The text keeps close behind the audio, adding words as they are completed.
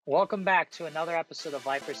Welcome back to another episode of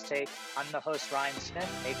Viper's Take. I'm the host Ryan Smith,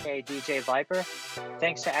 aka DJ Viper.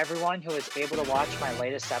 Thanks to everyone who was able to watch my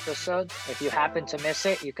latest episode. If you happen to miss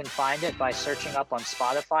it, you can find it by searching up on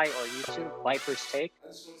Spotify or YouTube, Viper's Take,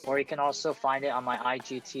 or you can also find it on my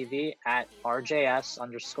IGTV at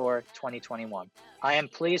RJS_2021. I am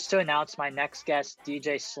pleased to announce my next guest,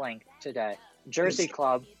 DJ Sliink, today. Jersey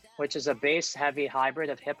Club, which is a bass-heavy hybrid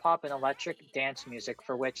of hip-hop and electric dance music,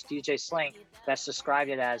 for which DJ Sliink best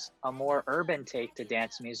described it as a more urban take to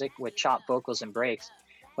dance music with chopped vocals and breaks.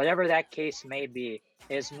 Whatever that case may be,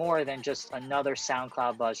 it is more than just another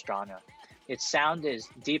SoundCloud buzz genre. Its sound is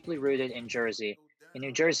deeply rooted in Jersey. A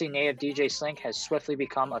New Jersey native, DJ Sliink has swiftly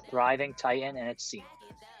become a thriving titan in its scene.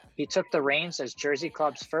 He took the reins as Jersey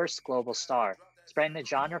Club's first global star, spreading the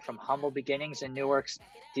genre from humble beginnings in Newark's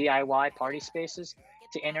DIY party spaces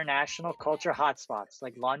to international culture hotspots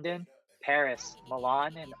like London, Paris,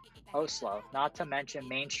 Milan, and Oslo, not to mention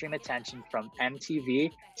mainstream attention from MTV,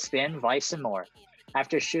 Spin, Vice, and more.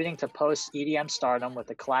 After shooting to post-EDM stardom with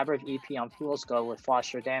a collaborative EP on Fool's Gold with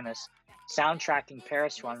Flosstradamus, soundtracking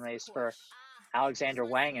Paris runways for Alexander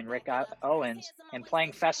Wang and Rick Owens, and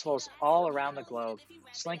playing festivals all around the globe,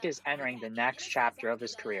 Sliink is entering the next chapter of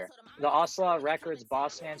his career. The Oslo Records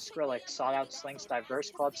boss man Skrillex sought out Slink's diverse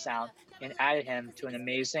club sound and added him to an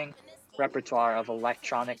amazing repertoire of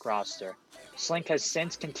electronic roster. Sliink has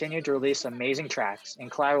since continued to release amazing tracks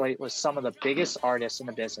and collaborate with some of the biggest artists in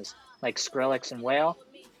the business, like Skrillex and Whale,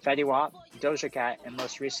 Fetty Wap, Doja Cat, and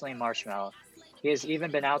most recently Marshmello. He has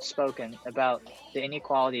even been outspoken about the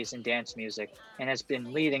inequalities in dance music and has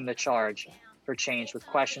been leading the charge for change with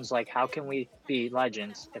questions like how can we be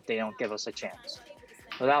legends if they don't give us a chance?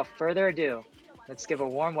 Without further ado, let's give a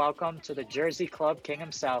warm welcome to the Jersey Club King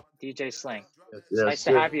himself, DJ Sliink. Yes, It's nice yes,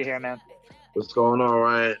 to yes. have you here, man. What's going on,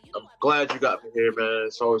 Ryan? I'm glad you got me here, man.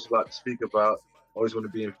 It's always a lot to speak about. Always want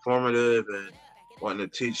to be informative and wanting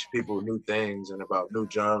to teach people new things and about new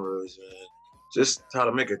genres and just how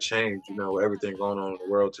to make a change, with everything going on in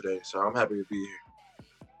the world today. So I'm happy to be here.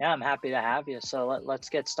 Yeah, I'm happy to have you. So let's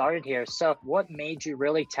get started here. So, what made you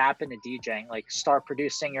really tap into DJing? Like, start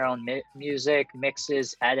producing your own music,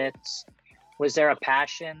 mixes, edits? Was there a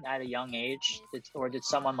passion at a young age, or did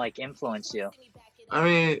someone like influence you? I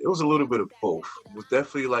mean, it was a little bit of both. It was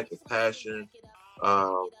definitely like a passion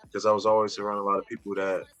because I was always around a lot of people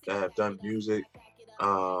that have done music.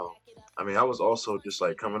 Um, I mean, I was also just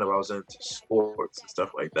like coming up, I was into sports and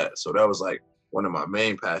stuff like that. So that was like one of my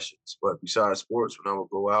main passions. But besides sports, when I would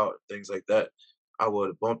go out and things like that, I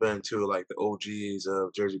would bump into like the OGs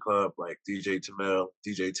of Jersey Club, like DJ Tamel,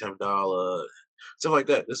 DJ Tim Dollar, stuff like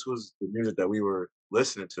that. This was the music that we were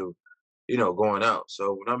listening to, going out.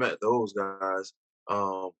 So when I met those guys,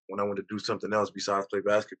 when I wanted to do something else besides play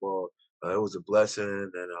basketball, it was a blessing,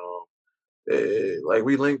 and like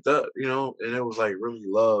we linked up, and it was like really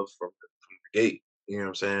love from the gate. You know what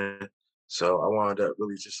I'm saying? So I wound up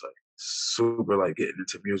really just like super like getting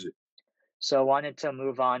into music. So, I wanted to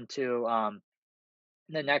move on to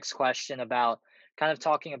the next question about kind of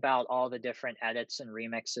talking about all the different edits and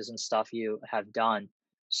remixes and stuff you have done.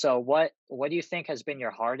 So, what do you think has been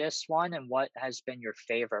your hardest one, and what has been your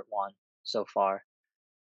favorite one so far?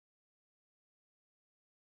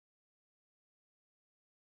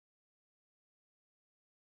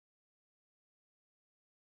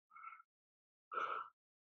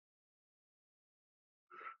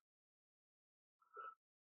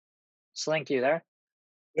 Slink, you there?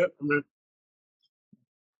 Yep.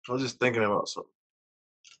 I was just thinking about something.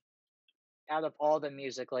 Out of all the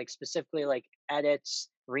music, like specifically like edits,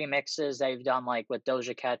 remixes that you've done, like with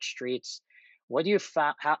Doja Cat Streets, what do you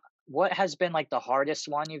found? How what has been like the hardest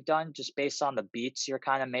one you've done, just based on the beats you're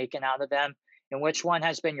kind of making out of them? And which one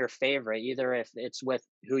has been your favorite, either if it's with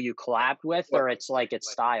who you collabed with What or it's like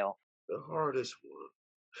its style? the hardest one?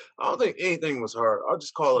 I don't think anything was hard. I'll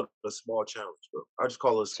just call it a small challenge, bro. I just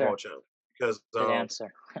call it a small Sure, challenge because good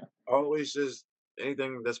answer. I always just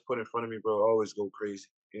anything that's put in front of me, bro, I always go crazy.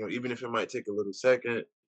 Even if it might take a little second, it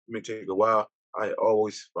may take a while, I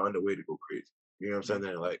always find a way to go crazy. You know what I'm Mm.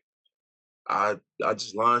 saying? Like I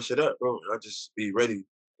just line shit up, bro. I just be ready.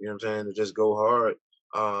 You know what I'm saying? To just go hard.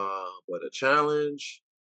 But a challenge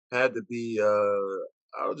had to be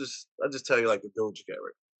I'll just tell you like the Doja Cat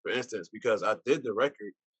record, for instance, because I did the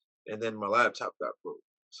record and then my laptop got broke.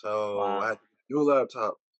 So I Wow. had to get a new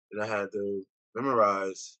laptop and I had to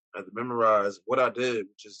memorize what I did,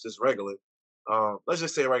 which is just regular. Let's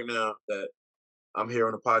just say right now that I'm here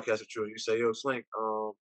on a podcast with you and you say, yo, Slink,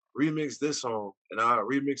 remix this song and I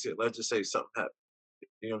remix it, let's just say something happened.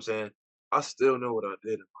 You know what I'm saying? I still know what I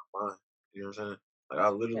did in my mind. You know what I'm saying? Like I Yeah.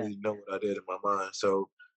 literally know what I did in my mind. So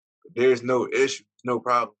there's no issue, no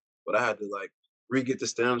problem. But I had to like re-get the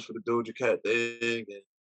stems for the Doja Cat thing, and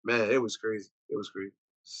man, it was crazy. It was crazy,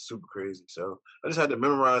 super crazy. So I just had to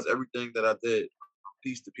memorize everything that I did,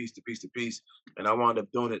 piece to piece to piece to piece, and I wound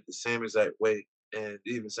up doing it the same exact way, and it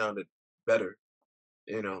even sounded better.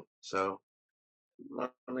 So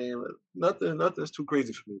I mean, nothing's too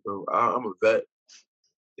crazy for me, bro. I'm a vet.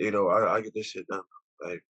 I get this shit done.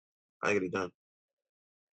 Like I get it done.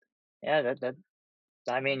 Yeah, that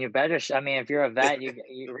I mean, you better. I mean, if you're a vet,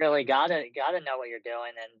 you really gotta know what you're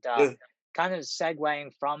doing. And Yeah, kind of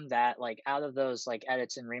segueing from that, like out of those like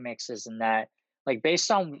edits and remixes and that, like based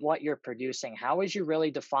on what you're producing, how would you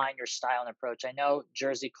really define your style and approach? I know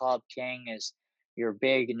Jersey Club King is your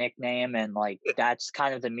big nickname, and like yeah. that's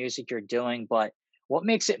kind of the music you're doing. But what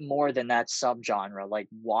makes it more than that subgenre? Like,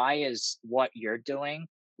 why is what you're doing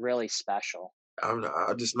really special?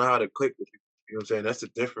 I just know how to click with people. You know what I'm saying? That's the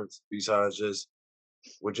difference. Besides just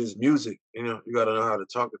with just music, you got to know how to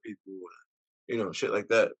talk to people, shit like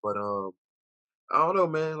that. But I don't know,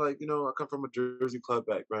 man. Like, I come from a Jersey club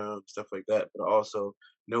background, stuff like that. But I also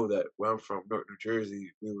know that where I'm from, North New Jersey,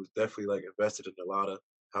 we was definitely like invested in a lot of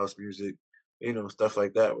house music, stuff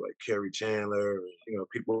like that, with like Kerry Chandler, and,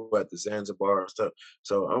 people at the Zanzibar and stuff.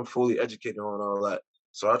 So I'm fully educated on all that.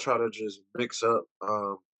 So I try to just mix up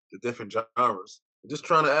the different genres, just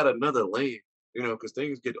trying to add another lane, because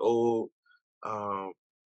things get old. Um,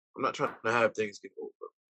 I'm not trying to have things get old,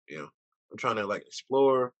 bro. I'm trying to like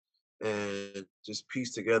explore and just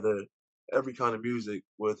piece together every kind of music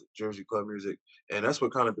with Jersey club music, and that's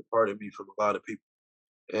what kind of departed me from a lot of people,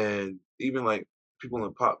 and even like people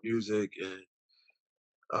in pop music and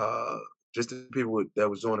uh just the people that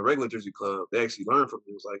was doing the regular Jersey club. They actually learned from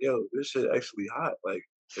me. It was like, yo, this shit actually hot. Like,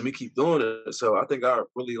 let me keep doing it. So I think I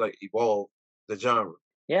really like evolved the genre.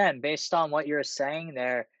 Yeah, and based on what you're saying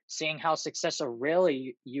there, seeing how successful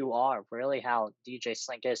really you are, really how DJ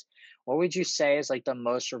Slink is, what would you say is like the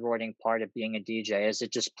most rewarding part of being a DJ? Is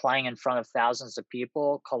it just playing in front of thousands of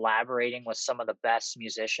people, collaborating with some of the best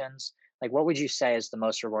musicians? Like, what would you say is the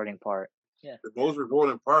most rewarding part? Yeah. The most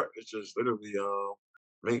rewarding part is just literally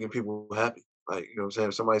making people happy. Like, what I'm saying?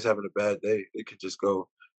 If somebody's having a bad day, they could just go,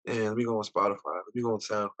 and let me go on Spotify, let me go on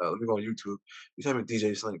SoundCloud, let me go on YouTube. You tell me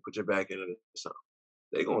DJ Sliink, put your back into it or something.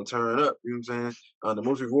 They gonna turn up, you know what I'm saying? The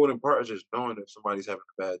most rewarding part is just knowing if somebody's having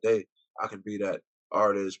a bad day, I can be that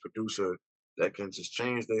artist, producer that can just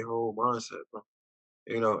change their whole mindset, bro.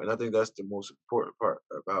 And I think that's the most important part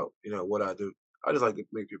about, what I do. I just like to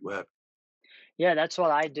make people happy. Yeah, that's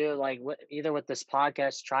what I do. Like, either with this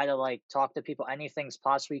podcast, try to like talk to people. Anything's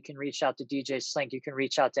possible. You can reach out to DJ Slink. You can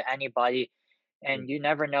reach out to anybody, Yeah, and you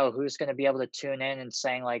never know who's going to be able to tune in and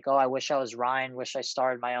saying like, "Oh, I wish I was Ryan. Wish I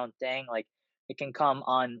started my own thing." Like, it can come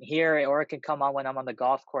on here, or it can come on when I'm on the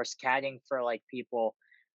golf course caddying for like people.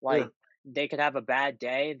 yeah. Like, they could have a bad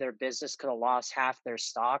day. Their business could have lost half their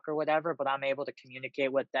stock or whatever, but I'm able to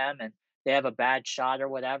communicate with them, and they have a bad shot or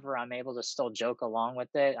whatever, I'm able to still joke along with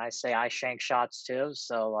it. I say I shank shots too.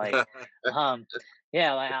 So like, um,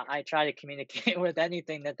 yeah, like I try to communicate with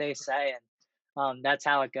anything that they say, and that's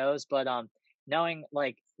how it goes. But knowing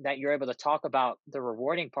like that you're able to talk about the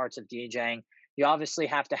rewarding parts of DJing, you obviously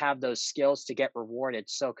have to have those skills to get rewarded.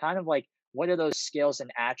 So kind of like, what are those skills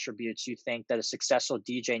and attributes you think that a successful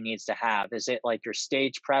DJ needs to have? Is it like your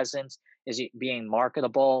stage presence? Is it being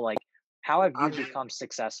marketable? Like, how have I you mean, become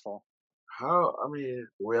successful? the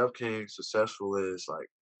way I've became successful is like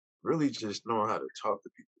really just knowing how to talk to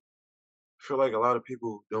people. I feel like a lot of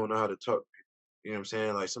people don't know how to talk to people. You know what I'm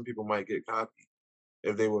saying? Like some people might get cocky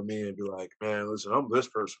if they were me and be like, man, listen, I'm this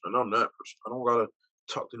person and I'm that person. I don't gotta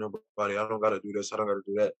talk to nobody. I don't gotta do this. I don't gotta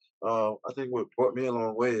do that. I think what brought me a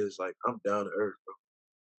long way is like I'm down to earth, bro.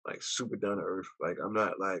 Like super down to earth. Like I'm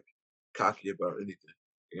not like cocky about anything.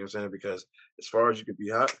 You know what I'm saying? Because as far as you could be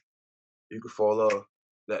hot, you could fall off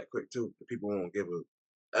that quick too. The people won't give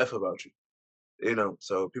a F about you.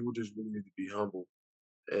 So people just really need to be humble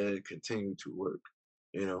and continue to work.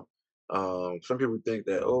 You know, some people think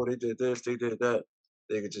that oh they did this, they did that,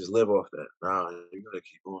 they could just live off that. Nah, you gotta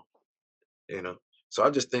keep on. You know, so I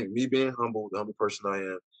just think me being humble, the humble person I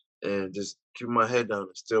am, and just keeping my head down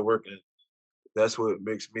and still working. That's what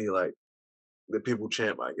makes me like the people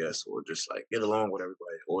champ, I guess, or just like get along with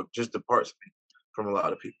everybody, or just departs me from a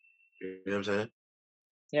lot of people. You know what I'm saying?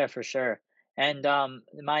 Yeah, for sure. And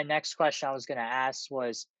my next question I was going to ask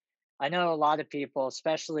was, I know a lot of people,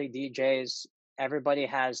 especially DJs, everybody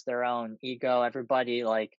has their own ego. Everybody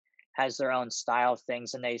like has their own style of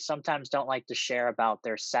things, and they sometimes don't like to share about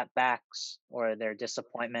their setbacks or their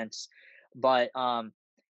disappointments. But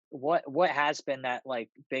what has been that like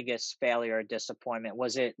biggest failure or disappointment?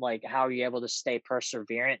 Was it like how are you able to stay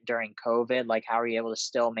perseverant during COVID? Like how are you able to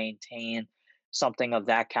still maintain something of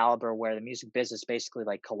that caliber where the music business basically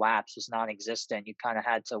like collapsed, was non-existent. You kind of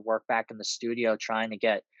had to work back in the studio trying to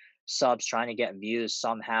get subs, trying to get views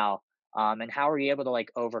somehow. And how are you able to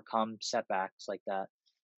like overcome setbacks like that?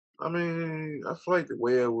 I mean, I feel like the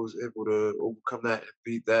way I was able to overcome that and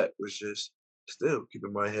beat that was just still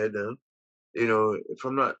keeping my head down. If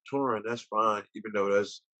I'm not touring, that's fine, even though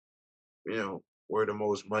that's, where the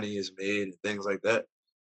most money is made and things like that.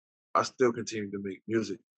 I still continue to make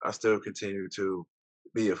music. I still continue to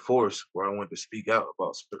be a force where I want to speak out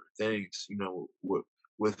about certain things,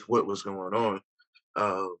 with what was going on.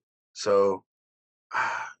 Um, so,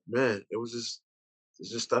 man, it's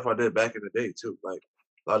just stuff I did back in the day too. Like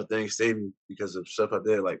a lot of things saved me because of stuff I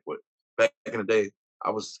did. Like what back in the day, I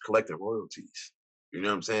was collecting royalties. You know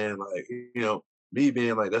what I'm saying? Like, me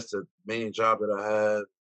being like that's the main job that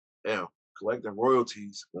I had. Collecting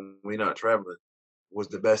royalties when we're not traveling was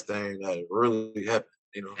the best thing that really happened.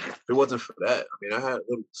 If it wasn't for that, I mean, I had a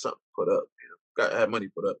little something put up. Got had money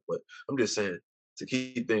put up, but I'm just saying to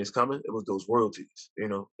keep things coming, it was those royalties.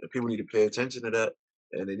 And people need to pay attention to that,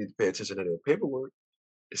 and they need to pay attention to their paperwork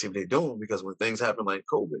and see what they're doing because when things happen like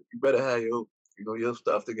COVID, you better have your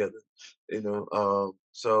stuff together.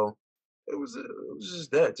 So it was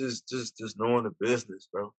just that, just knowing the business,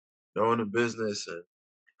 bro, knowing the business, and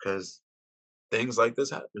because things like this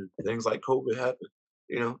happen, things like COVID happen,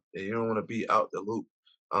 and you don't want to be out the loop.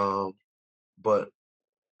 Um, but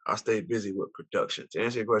I stay busy with production. To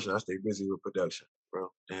answer your question, I stay busy with production, bro,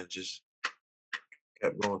 and just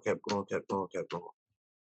kept going, kept going, kept going, kept going.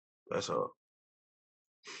 That's all.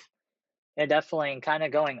 Yeah, definitely. And kind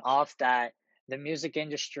of going off that, the music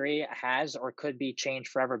industry has or could be changed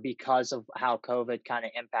forever because of how COVID kind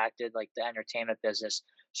of impacted like the entertainment business.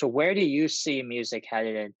 So where do you see music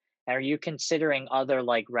headed? And are you considering other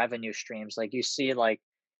like revenue streams? Like you see like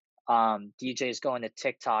DJs going to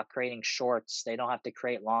TikTok, creating shorts. They don't have to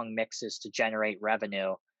create long mixes to generate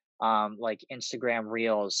revenue. Like Instagram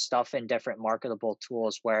Reels, stuff in different marketable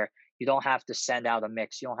tools where you don't have to send out a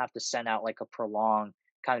mix. You don't have to send out like a prolonged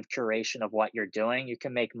kind of curation of what you're doing. You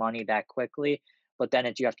can make money that quickly, but then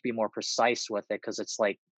you have to be more precise with it because it's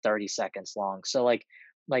like 30 seconds long. So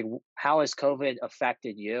how has COVID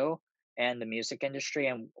affected you and the music industry,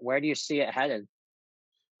 and where do you see it headed?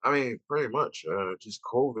 I mean, pretty much. Just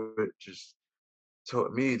COVID just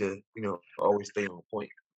taught me to, always stay on point,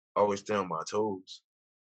 always stay on my toes.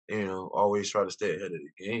 Always try to stay ahead of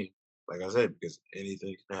the game. Like I said, because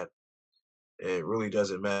anything can happen. It really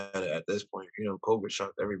doesn't matter at this point. COVID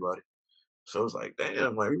shocked everybody. So it's like,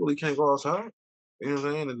 damn, like we really can't go outside. You know what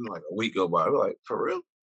I'm saying? And then like a week go by, we're like, for real?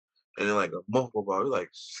 And then like a month go by, we're like,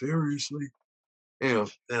 seriously? Then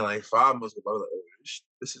like 5 months go by, we're like, oh,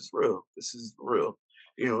 this is real. This is real.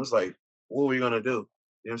 It's like, what are we gonna do? You know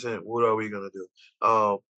what I'm saying? What are we gonna do?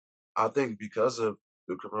 Um, I think because of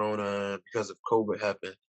the corona and because of COVID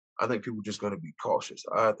happened, I think people just gonna be cautious.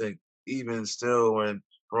 I think even still when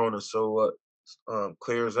corona so what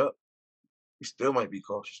clears up, we still might be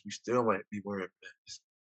cautious. We still might be wearing masks.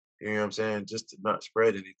 You know what I'm saying? Just to not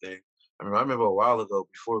spread anything. I remember a while ago,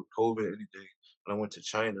 before COVID, anything, when I went to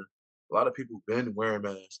China, a lot of people been wearing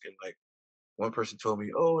masks, and like one person told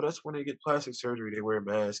me, "Oh, that's when they get plastic surgery. They wear a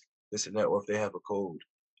mask, this and that, or if they have a cold."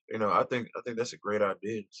 I think that's a great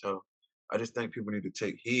idea. So I just think people need to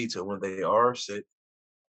take heed to when they are sick,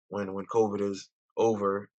 when COVID is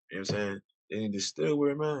over. You know what I'm saying? They need to still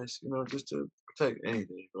wear masks, just to protect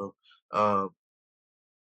anything, bro. Um,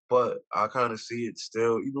 but I kind of see it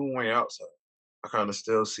still, even when we're outside. I kind of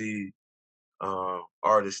still see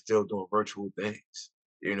artists still doing virtual things.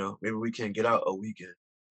 Maybe we can get out a weekend.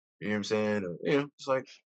 You know what I'm saying? Or, it's like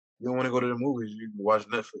you don't want to go to the movies, you can watch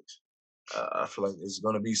Netflix. I feel like it's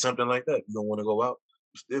gonna be something like that. You don't want to go out,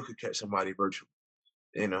 you still could catch somebody virtual.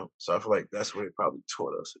 So I feel like that's what it probably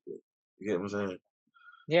taught us a bit. You get what I'm saying?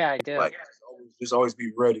 Yeah, I do. Like just always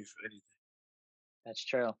be ready for anything. That's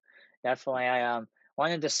true. Definitely. I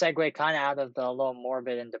wanted to segue kind of out of the little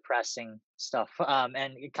morbid and depressing stuff,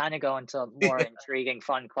 and kind of go into more intriguing,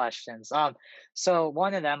 fun questions. So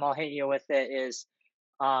one of them I'll hit you with it is,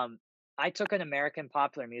 um, I took an American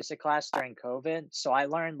popular music class during COVID, so I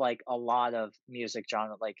learned like a lot of music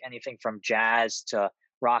genre, like anything from jazz to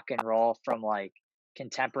rock and roll, from like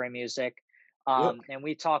contemporary music. Yep. And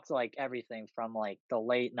we talked like everything from like the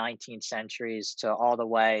late 19th centuries to all the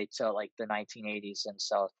way to like the 1980s and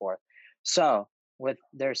so forth. So, with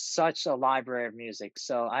there's such a library of music.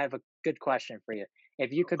 So, I have a good question for you.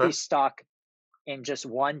 If you could be Okay. stuck in just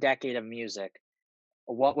one decade of music,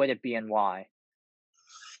 what would it be and why?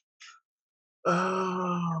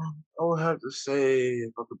 I would have to say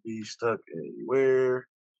if I could be stuck anywhere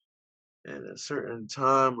in a certain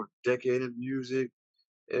time or decade in music,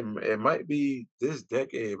 it might be this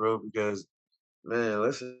decade, bro. Because man,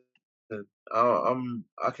 listen,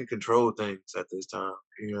 I can control things at this time.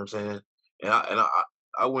 You know what I'm saying? And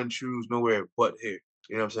I wouldn't choose nowhere but here.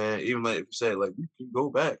 You know what I'm saying? Even like if you said like you can go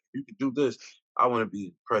back, you can do this. I want to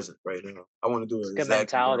be present right now. I want to do It's a good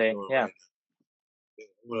exactly what I'm mentality. doing Yeah. right now.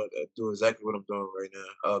 I want to do exactly what I'm doing right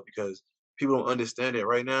now. Because people don't understand it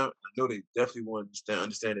right now. I know they definitely won't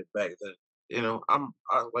understand it back then.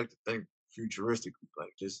 I like to think futuristically,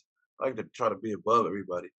 like just I like to try to be above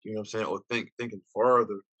everybody. You know what I'm saying? Or thinking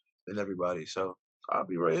farther than everybody. So I'll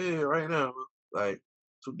be right here, right now, bro. Like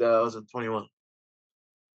 2021.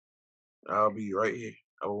 I'll be right here.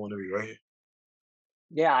 I would want to be right here.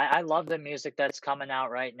 Yeah, I love the music that's coming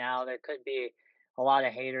out right now. There could be a lot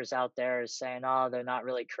of haters out there saying, "Oh, they're not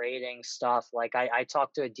really creating stuff." Like I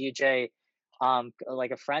talked to a DJ,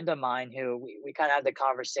 like a friend of mine who we kind of had the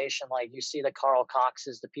conversation. Like you see the Carl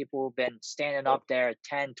Coxes, the people who've been standing Yep. up there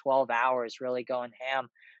 10, 12 hours, really going ham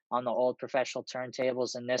on the old professional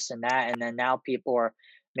turntables and this and that. And then now people are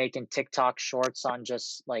making TikTok shorts on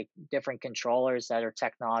just like different controllers that are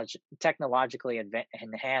technologically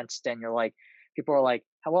enhanced. And you're like, people are like,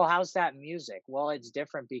 well, how's that music? Well, it's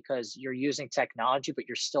different because you're using technology, but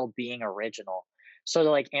you're still being original. So to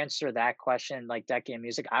like answer that question, like decade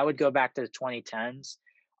music, I would go back to the 2010s,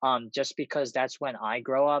 just because that's when I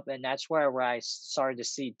grow up, and that's where I started to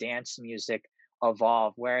see dance music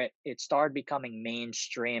evolve, where it started becoming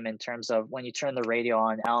mainstream in terms of when you turn the radio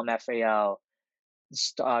on, LMFAO,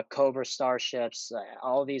 Cobra Starships,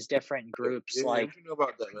 all these different groups. Yeah, Like what you know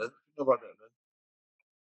about that, man? What you know about that, man?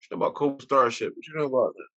 What you know about Cold Starship? What you know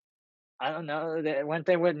about I don't know, weren't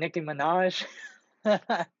they with Nicki Minaj?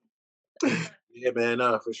 that? Yeah, man,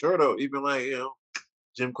 for sure though. Even like,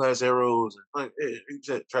 gym class arrows and like you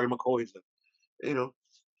said Charlie McCoy's you know,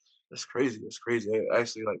 that's crazy. That's crazy. It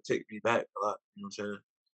actually like take me back a lot. You know what I'm saying?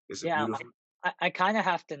 It's a Yeah, beautiful. I kinda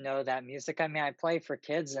have to know that music. I mean, I play for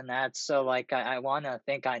kids and that, so, like, I wanna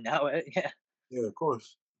think I know it. Yeah, Yeah, of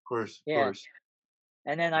course. Of course, of yeah, course.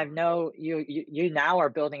 and then I Uh, know you now are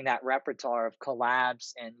building that repertoire of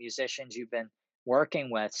collabs and musicians you've been working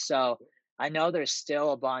with, so I know there's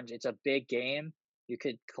still a bunch. It's a big game. You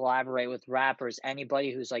could collaborate with rappers,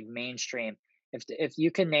 anybody who's, like, mainstream. If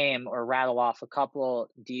you can name or rattle off a couple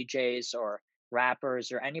DJs or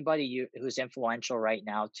rappers or anybody who's influential right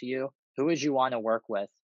now to you, who would you wanna work with?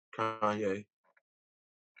 Kanye,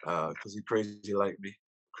 because he crazy like me.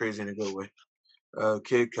 Crazy in a good way.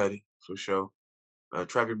 Kid Cudi, for sure.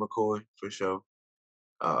 Travis McCoy, for sure.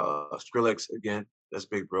 Skrillex again, that's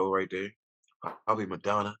big bro right there. Probably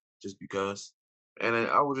Madonna, just because. And then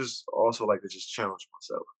I would just also like to just challenge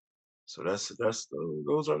myself. So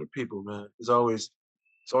those are the people, man. It's always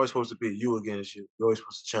supposed to be you against you. You're always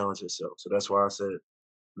supposed to challenge yourself. So that's why I said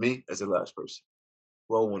me as the last person.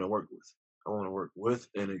 Who I want to work with. I want to work with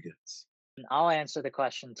and against. I'll answer the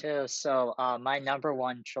question too. So, my number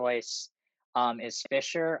one choice, is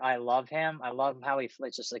Fisher. I love him. I love how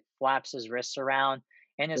just like flaps his wrists around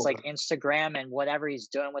and his like Okay. Instagram and whatever he's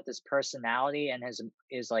doing with his personality, and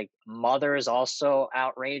his like mother is also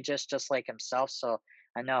outrageous, just like himself. So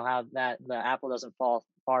I know how that the apple doesn't fall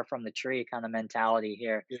far from the tree kind of mentality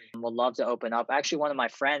here. Yeah. Would love to open up. Actually, one of my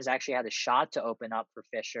friends actually had a shot to open up for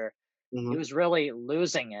Fisher. He Hmm. was really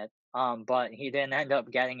losing it, but he didn't end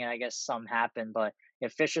up getting it. I guess some happened, but yeah,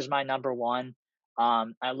 Fisher's my number one.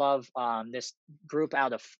 I love this group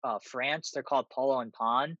out of France. They're called Polo and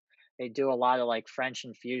Pan. They do a lot of like French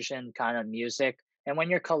infusion kind of music. And when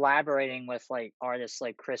you're collaborating with like artists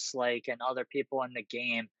like Chris Lake and other people in the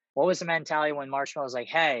game, what was the mentality when Marshmello was like,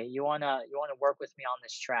 "Hey, you wanna work with me on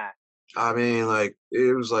this track?" I mean, like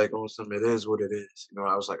it was like on some. It is what it is.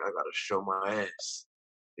 I was like, I gotta show my ass.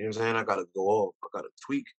 You know what I'm saying? I gotta go off. I gotta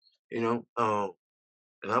tweak. You know.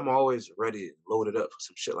 And I'm always ready and loaded up for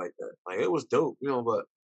some shit like that. Like it was dope. But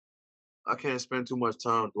I can't spend too much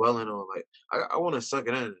time dwelling on like I want to suck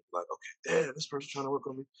it in. Like, okay, damn, this person's trying to work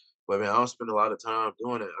on me. But man, I don't spend a lot of time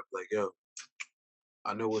doing it. I'm like, yo,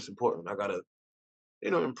 I know what's important. I gotta,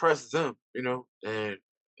 impress them, and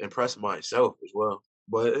impress myself as well.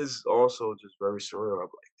 But it's also just very surreal. I'm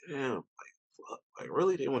like, damn, like, fuck, like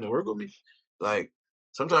really, they want to work with me? Like,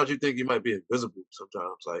 sometimes you think you might be invisible.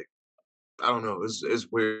 Sometimes, like, I don't know, it's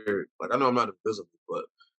weird. Like, I know I'm not invisible, but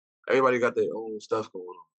everybody got their own stuff going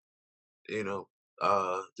on. You know,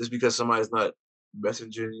 just because somebody's not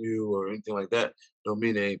messaging you or anything like that, don't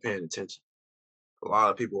mean they ain't paying attention. A lot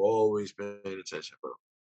of people always paying attention, bro.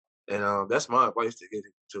 And that's my advice to get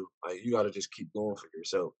into. Like you gotta just keep going for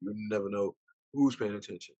yourself. You never know Who's paying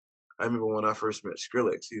attention? I remember when I first met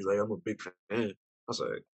Skrillex, he was like, "I'm a big fan." I was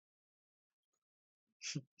like,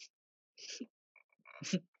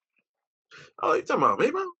 "Oh, you talking about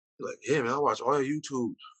me, bro?" He's like, "Yeah, man, I watch all your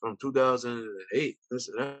YouTube from 2008, this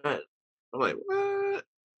and that." I'm like, "What?"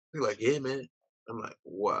 He's like, "Yeah, man." I'm like,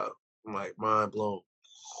 "Wow." I'm like, mind blown.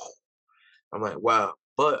 I'm like, "Wow."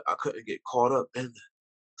 But I couldn't get caught up in that.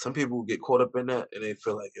 Some people get caught up in that and they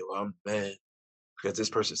feel like, "Yo, I'm mad because this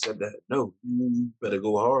person said that." No, you better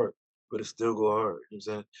go hard. Better still go hard. You know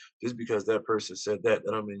what I'm saying? Just because that person said that,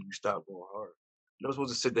 that don't mean you stop going hard. You're not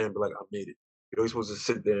supposed to sit there and be like, "I made it." You're always supposed to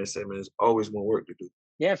sit there and say, "Man, there's always more work to do."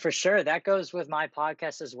 Yeah, for sure. That goes with my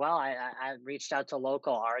podcast as well. I reached out to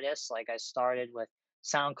local artists. Like I started with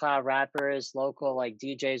SoundCloud rappers, local like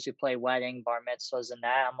DJs who play wedding, bar mitzvahs, and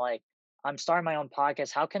that. I'm like, I'm starting my own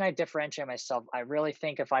podcast. How can I differentiate myself? I really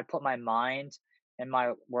think if I put my mind and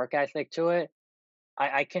my work ethic to it,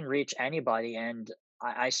 I can reach anybody. And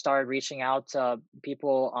I started reaching out to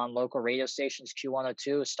people on local radio stations,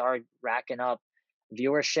 Q102, started racking up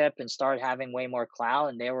viewership and started having way more clout.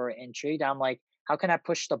 And they were intrigued. I'm like, how can I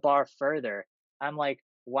push the bar further? I'm like,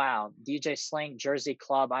 wow, DJ Sliink, Jersey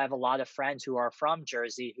Club. I have a lot of friends who are from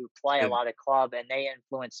Jersey who play a And lot of club and they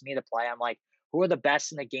influenced me to play. I'm like, who are the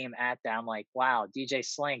best in the game at that? I'm like, wow, DJ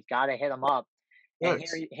Sliink, gotta hit him up. And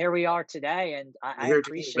nice. here we are today, and I You're here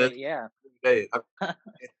today, man. appreciate, yeah. Hey,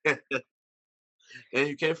 and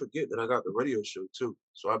you can't forget that I got the radio show too.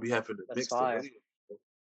 So I'll be having to That's mix the fire. radio.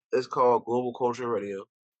 It's called Global Culture Radio.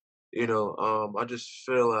 I just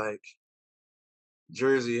feel like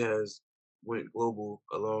Jersey has went global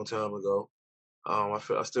a long time ago. I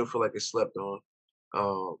still feel like it's slept on.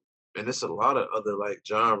 Um, and it's a lot of other like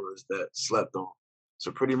genres that slept on.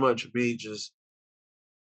 So pretty much me just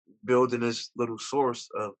building this little source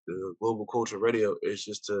of the global culture radio is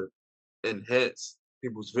just to enhance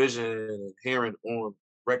people's vision and hearing on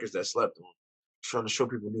records that slept on, trying to show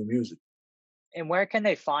people new music. And where can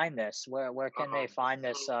they find this? Where can they This find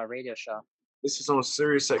is this on radio show? this is on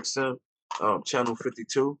Sirius XM, channel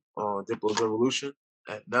 52 on Diplo's Revolution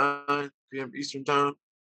at 9 p.m. Eastern time,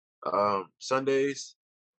 Sundays.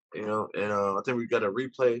 I think we got a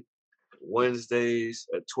replay Wednesdays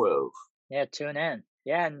at 12. Yeah, tune in.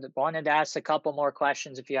 Yeah, and wanted to ask a couple more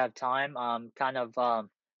questions if you have time. Kind of a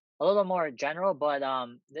little more general, but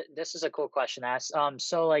this is a cool question to ask.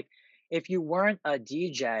 So like, if you weren't a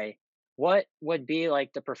DJ, what would be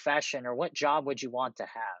like the profession, or what job would you want to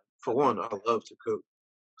have? For one, I love to cook,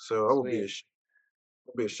 so I will be a Sweet. chef.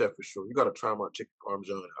 I'll be a chef for sure. You got to try my chicken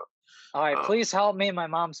parmesan All right, out. please help me. My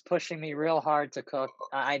mom's pushing me real hard to cook.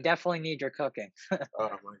 I definitely need your cooking. Oh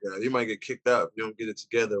my God, you might get kicked out if you don't get it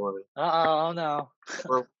together, woman. Uh-oh, oh no.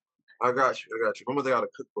 Bro, I got you. I got you. Remember, they got a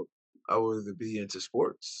cookbook. I will either be into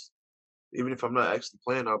sports, even if I'm not actually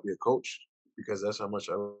playing. I'll be a coach because that's how much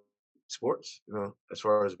I love sports. As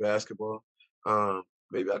far as basketball,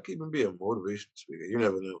 maybe I could even be a motivation speaker. You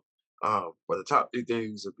never know. But the top three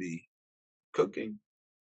things would be cooking,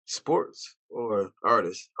 sports, or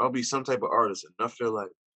artist. I'll be some type of artist, and I feel like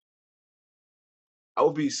I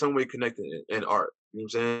will be some way connected in art. You know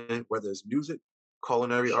what I'm saying? Whether it's music,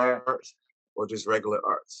 culinary Sure. arts, or just regular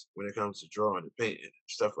arts when it comes to drawing and painting and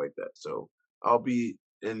stuff like that. So I'll be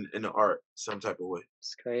in the art some type of way.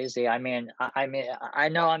 It's crazy. I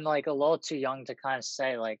know I'm like a little too young to kind of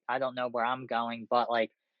say like I don't know where I'm going, but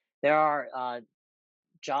like there are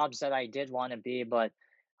jobs that I did want to be, but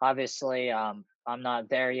obviously I'm not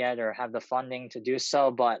there yet or have the funding to do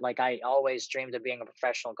so. But like I always dreamed of being a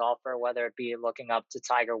professional golfer, whether it be looking up to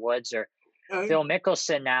Tiger Woods or Okay. Phil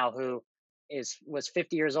Mickelson now, who was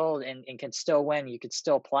 50 years old and can still win. You could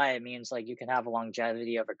still play. It means like you can have a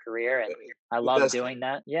longevity of a career, and I With love that said, doing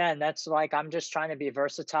that. Yeah, and that's like I'm just trying to be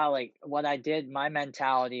versatile. Like what I did, my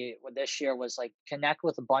mentality with this year was like connect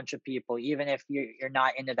with a bunch of people, even if you're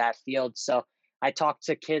not into that field. So I talked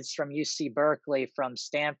to kids from UC Berkeley, from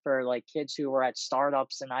Stanford, like kids who were at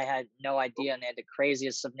startups, and I had no idea, and they had the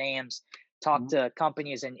craziest of names. Talked mhm, to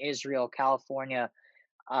companies in Israel, California.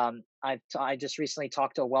 I just recently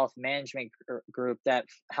talked to a wealth management group that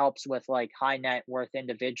helps with like high net worth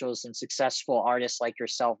individuals and successful artists like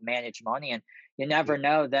yourself manage money. And you yeah, never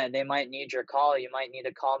know that they might need your call. You might need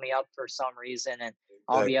to call me up for some reason, and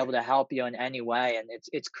I'll be able exactly. to help you in any way. And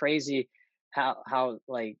it's crazy how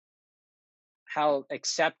like how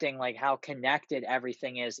accepting, like how connected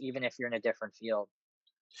everything is, even if you're in a different field.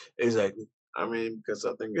 Exactly. I mean, because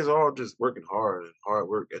I think it's all just working hard and hard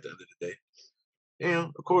work at the end of the day.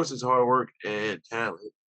 Of course, it's hard work and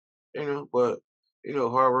talent, but,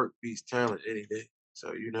 hard work beats talent any day.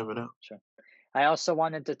 So you never know. Sure. I also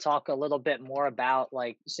wanted to talk a little bit more about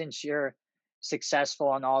like since you're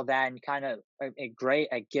successful and all that, and kind of great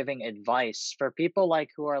at giving advice for people like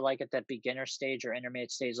who are like at that beginner stage or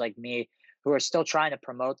intermediate stage like me, who are still trying to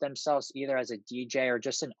promote themselves either as a DJ or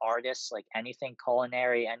just an artist, like anything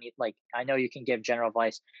culinary, any like I know you can give general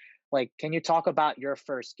advice. Like, can you talk about your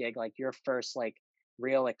first gig, like your first like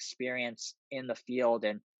real experience in the field,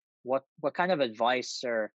 and what kind of advice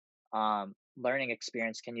or learning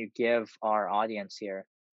experience can you give our audience here?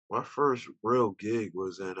 My first real gig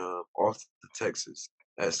was in Austin, Texas,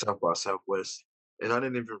 at South by Southwest, and I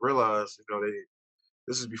didn't even realize, they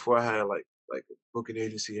this is before I had like a booking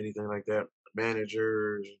agency, anything like that,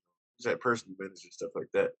 managers, that personal manager, stuff like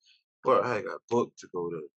that. But I had got booked to go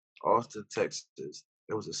to Austin, Texas.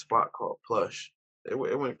 There was a spot called Plush. It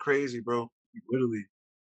went crazy, bro. You literally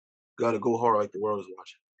got to go hard like the world is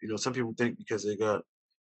watching. Some people think because they got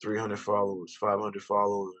 300 followers, 500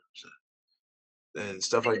 followers, and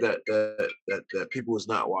stuff like that people is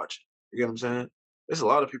not watching. You get what I'm saying? There's a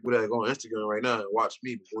lot of people that go on Instagram right now and watch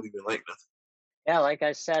me but won't even like nothing. Yeah, like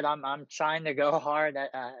I said, I'm trying to go hard,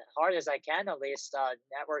 hard as I can, at least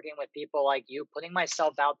networking with people like you, putting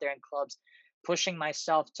myself out there in clubs, pushing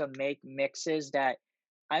myself to make mixes that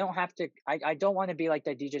I don't have to. I don't want to be like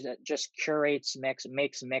the DJ that just curates makes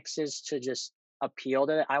mixes to just appeal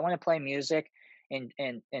to it. I want to play music in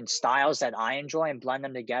styles that I enjoy and blend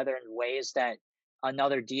them together in ways that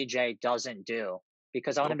another DJ doesn't do,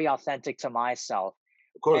 because I want to Of be authentic to myself,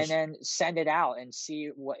 and course. then send it out and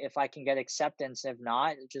see what if I can get acceptance. If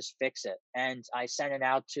not, just fix it. And I sent it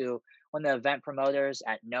out to one of the event promoters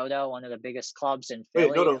at Noto, one of the biggest clubs in Wait,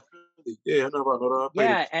 no, Philly. no, Philly. Yeah, I know about no, I played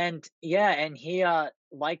it. Yeah, and he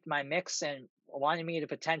liked my mix and wanted me to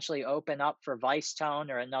potentially open up for Vice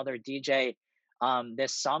Tone or another DJ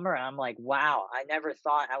this summer. And I'm like, wow, I never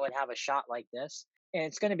thought I would have a shot like this. And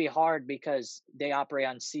it's going to be hard because they operate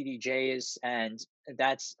on CDJs, and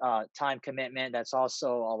that's time commitment. That's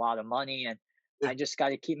also a lot of money. And Yeah, I just got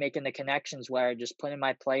to keep making the connections where I just put in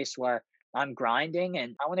my place where I'm grinding.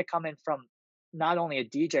 And I want to come in from not only a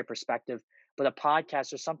DJ perspective, but a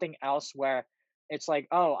podcast or something else where it's like,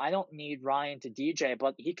 oh, I don't need Ryan to DJ,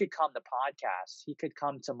 but he could come to podcast. He could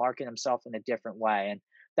come to market himself in a different way. And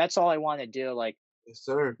that's all I want to do. Like, yes,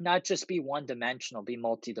 sir. not just be one dimensional, be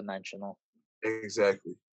multidimensional.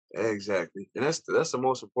 Exactly. Exactly. And that's the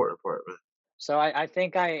most important part, man. So I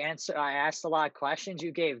think I asked a lot of questions.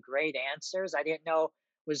 You gave great answers. I didn't know,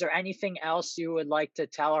 was there anything else you would like to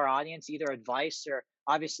tell our audience, either advice or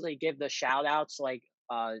obviously give the shout outs, like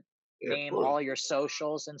Yeah, of name course. all your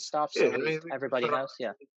socials and stuff Yeah, so I mean, we can everybody shout knows.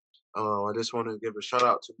 Yeah. out. I just want to give a shout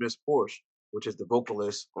out to Miss Porsche, which is the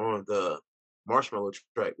vocalist on the Marshmello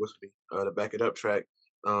track with me, the Back It Up track.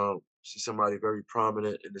 She's somebody very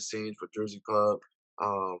prominent in the scene for Jersey Club.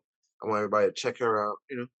 Um, I want everybody to check her out.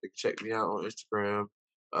 They can check me out on Instagram,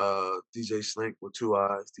 DJ Sliink with two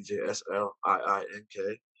I's, DJ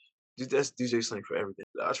SLIINK. That's DJ Sliink for everything.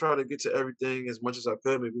 I try to get to everything as much as I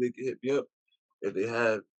could. Maybe they can hit me up if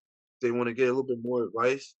they want to get a little bit more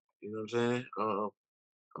advice. You know what I'm saying?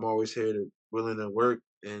 I'm always here to willing to work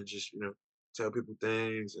and just tell people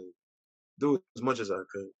things and do as much as I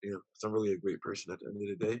could. 'Cause I'm really a great person at the end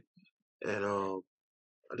of the day, and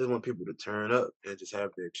I just want people to turn up and just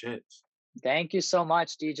have their chance. Thank you so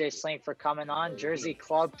much, DJ Slink, for coming on. Jersey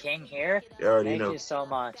Club King here. You already Thank know. you so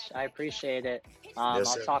much. I appreciate it. Yes, I'll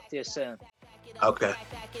sir. talk to you soon. Okay.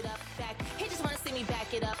 He just wanna see me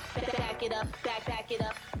back it up, back it up, back it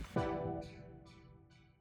up.